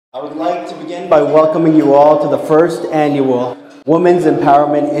I would like to begin by welcoming you all to the first annual Women's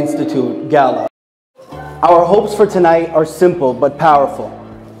Empowerment Institute Gala. Our hopes for tonight are simple but powerful.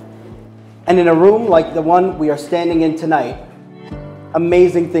 And in a room like the one we are standing in tonight,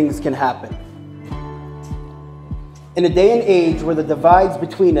 amazing things can happen. In a day and age where the divides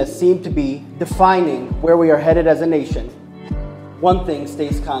between us seem to be defining where we are headed as a nation, one thing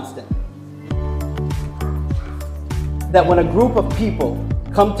stays constant. That when a group of people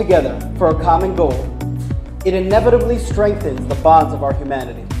come together for a common goal, it inevitably strengthens the bonds of our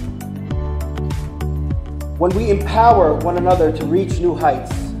humanity. When we empower one another to reach new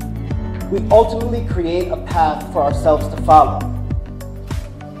heights, we ultimately create a path for ourselves to follow.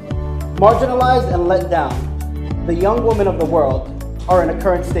 Marginalized and let down, the young women of the world are in a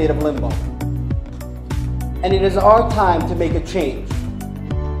current state of limbo. And it is our time to make a change.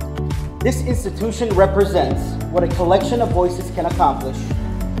 This institution represents what a collection of voices can accomplish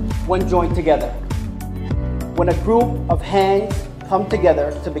when joined together. When a group of hands come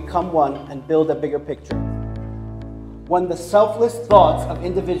together to become one and build a bigger picture. When the selfless thoughts of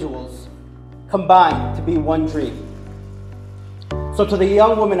individuals combine to be one dream. So to the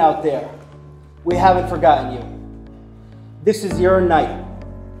young women out there, we haven't forgotten you. This is your night.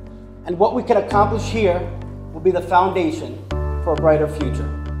 And what we can accomplish here will be the foundation for a brighter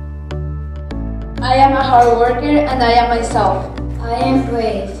future. I am a hard worker and I am myself. I am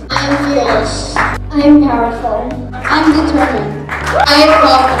brave. I am fearless. I am powerful. I am determined. I am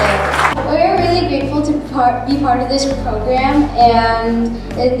confident. We're really grateful to be part of this program and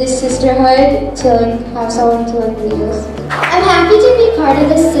this sisterhood to have someone to lead us. I'm happy to be part of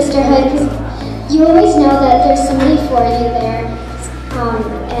this sisterhood because you always know that there's somebody for you there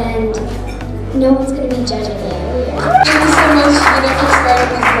and no one's going to be judging you. Thank you so much, for starting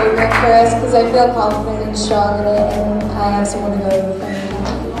this program for us because I feel confident and strong in it and I have someone to go with me.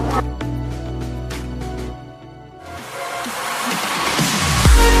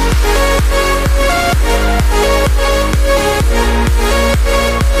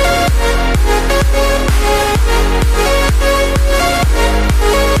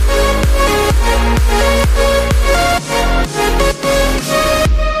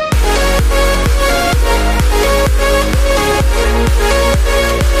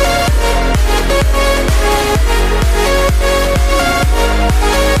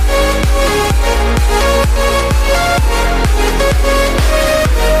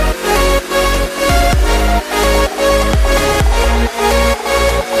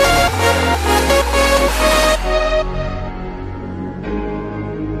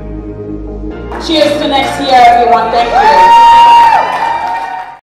 Cheers to next year, everyone. Thank you.